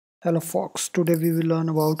Hello folks, today we will learn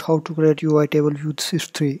about how to create UI table view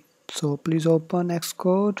Swift3. So please open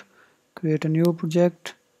Xcode, create a new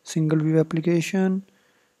project, single view application,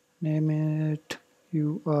 name it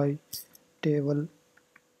UI table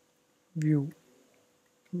view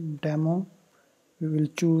demo. We will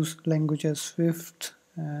choose language as Swift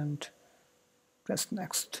and press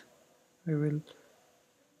next. We will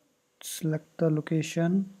select the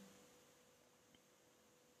location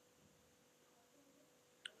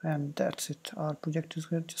and that's it. Our project is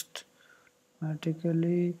here. Just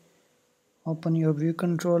automatically open your view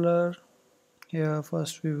controller. Here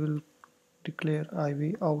first we will declare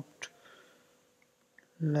IV outlet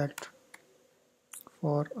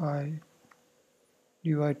for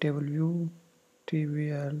UI table view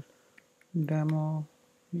TVL demo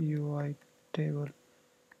UI table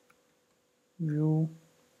view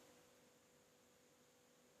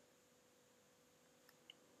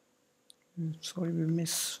sorry we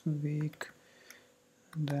miss week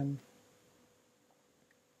and then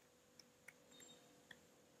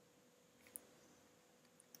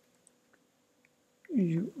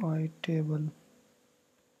UI table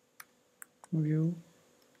view.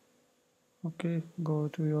 Okay, go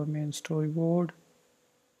to your main storyboard,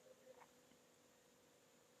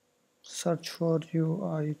 search for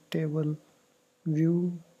UI table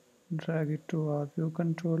view, drag it to our view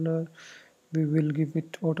controller. We will give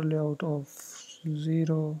it auto layout of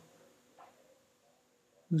 0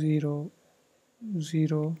 0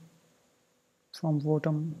 0 from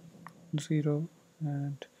bottom 0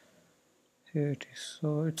 and here it is.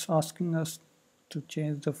 So it's asking us to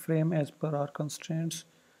change the frame as per our constraints.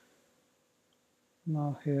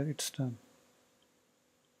 Now here it's done.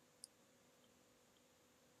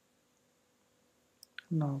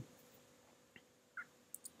 Now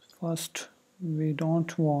first we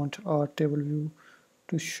don't want our table view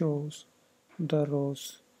to show the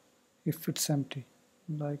rows if it's empty.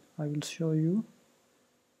 Like I will show you.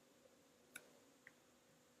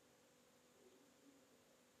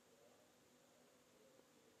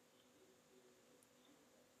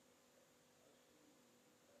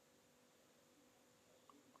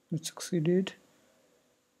 It succeeded.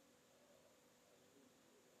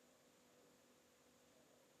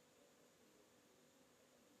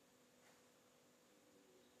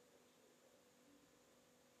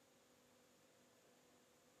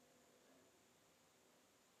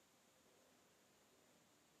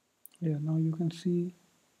 Yeah, now you can see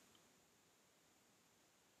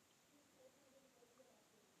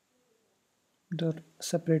the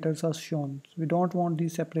separators are shown. We don't want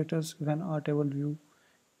these separators when our table view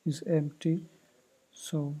is empty,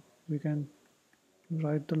 so we can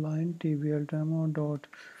write the line tvl demo dot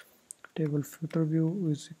table footer view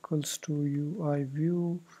is equals to UI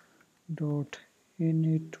view dot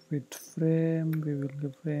init with frame. We will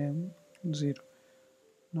give frame 0.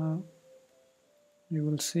 Now you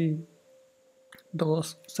will see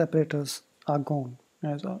those separators are gone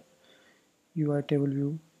as our UI table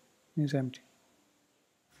view is empty.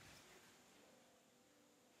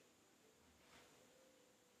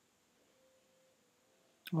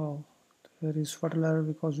 Oh, there is fatal error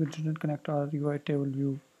because we didn't connect our UI table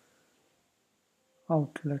view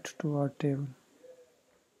outlet to our table.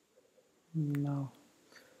 Now,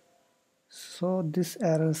 so this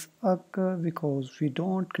errors occur because we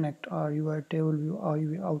don't connect our UI table view or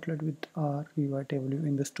UI outlet with our UI table view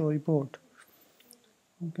in the storyboard.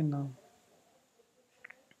 Okay, now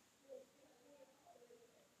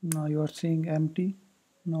you are seeing empty,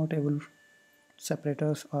 no table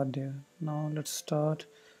separators are there. Now let's start.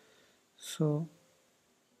 So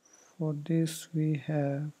for this we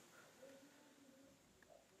have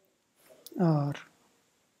our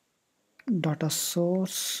data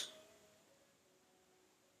source,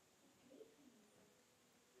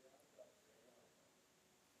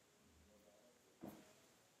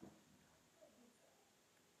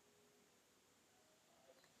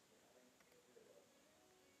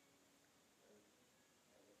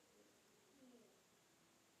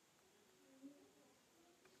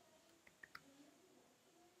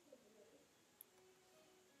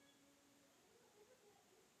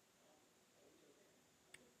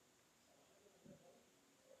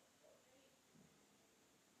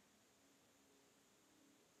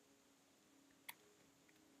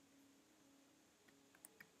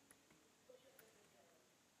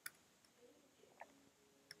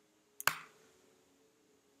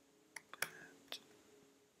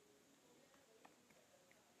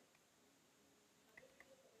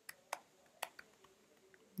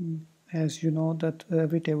 as you know that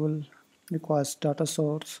every table requires data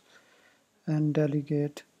source and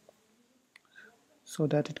delegate so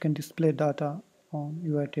that it can display data on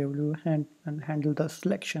UITableView and handle the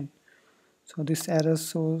selection. So this error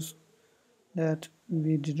shows that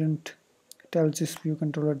we didn't tell this view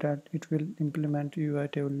controller that it will implement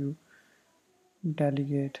UITableView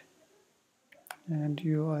delegate and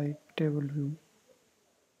UITableView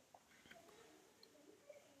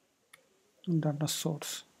data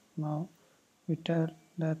source. Now we tell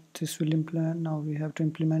that this will implement. Now we have to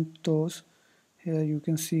implement those. Here you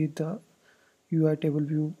can see the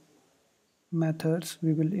UITableView methods.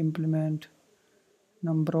 We will implement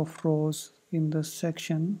number of rows in the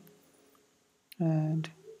section and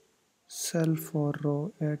cell for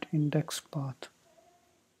row at index path.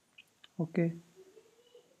 Okay.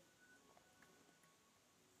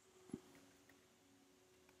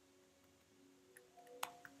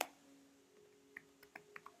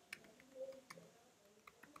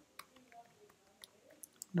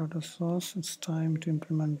 Data source, it's time to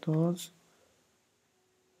implement those.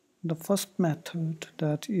 The first method,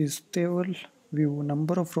 that is table view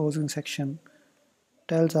number of rows in section,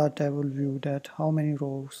 tells our table view that how many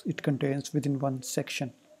rows it contains within one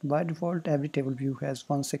section. By default, every table view has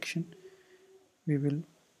one section. We will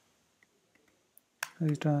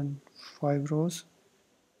return 5 rows.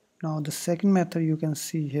 Now the second method you can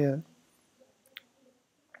see here,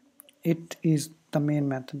 it is the main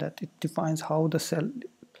method that it defines how the cell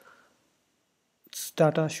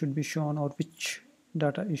data should be shown or which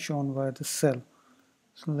data is shown by the cell.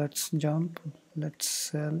 So let's jump. Let's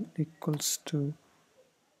cell equals to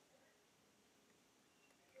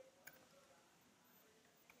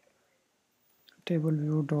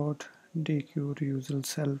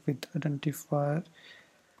TableView.DQReusal with identifier.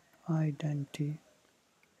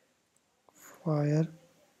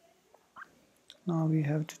 Now we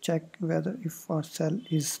have to check whether if our cell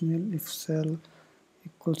is nil. If cell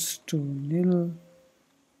equals to nil,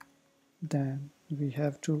 then we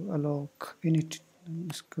have to alloc init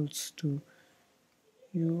equals to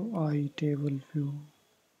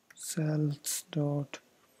UITableViewCells dot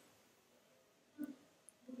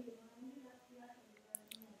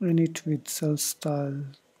init with cell style.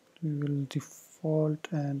 We will default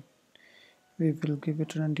and we will give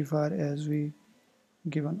it an identifier as we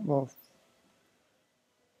given above.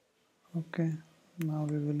 Okay, now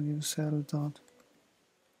we will give cell dot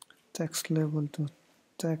text label to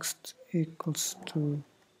text equals to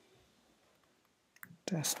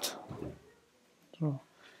test row,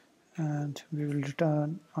 and we will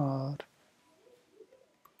return our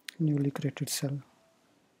newly created cell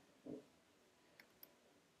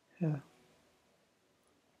here.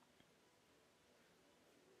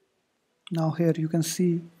 Now here you can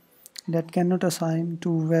see that cannot assign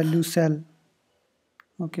to value cell.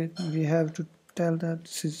 Okay, we have to tell that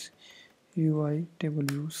this is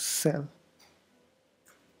UITableViewCell.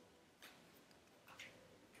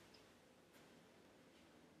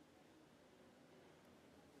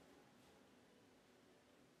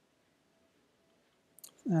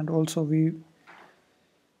 And also we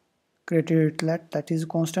created let, that is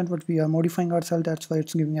constant, but we are modifying our cell, that's why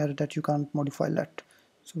it's giving error that you can't modify let.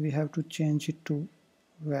 So we have to change it to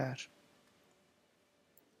var.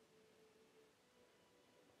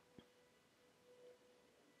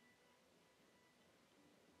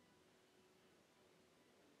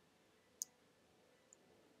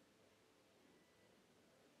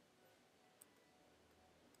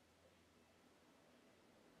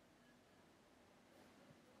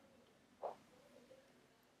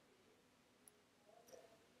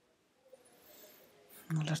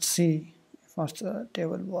 Now let's see if our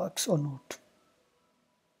table works or not.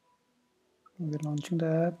 We're launching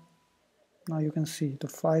the app. Now you can see the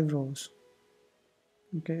 5 rows.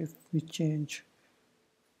 Okay, if we change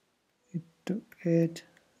it to 8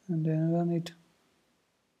 and then run it,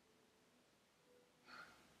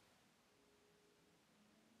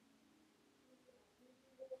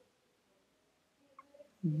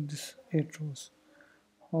 this 8 rows.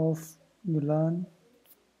 How you learn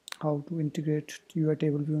how to integrate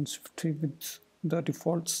UITableView and Swift3 with the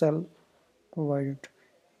default cell provided.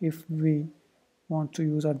 If we want to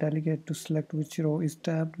use our delegate to select which row is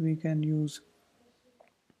tabbed, we can use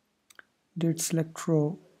did select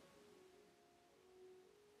row.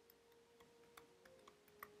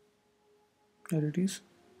 There it is.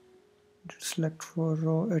 Did select for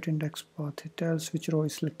row at index path. It tells which row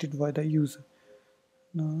is selected by the user.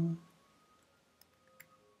 Now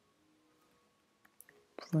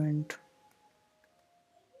print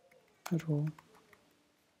row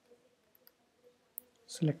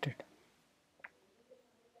selected.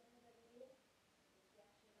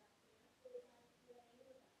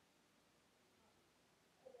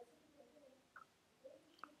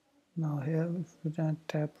 Now here if we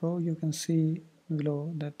tab row, you can see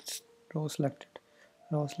below, that's row selected,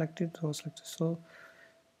 row selected, row selected. So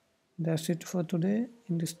that's it for today.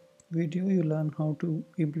 In this video you learn how to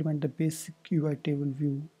implement the basic UI table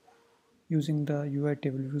view using the UI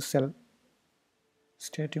table view cell.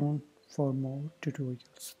 Stay tuned for more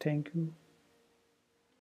tutorials. Thank you.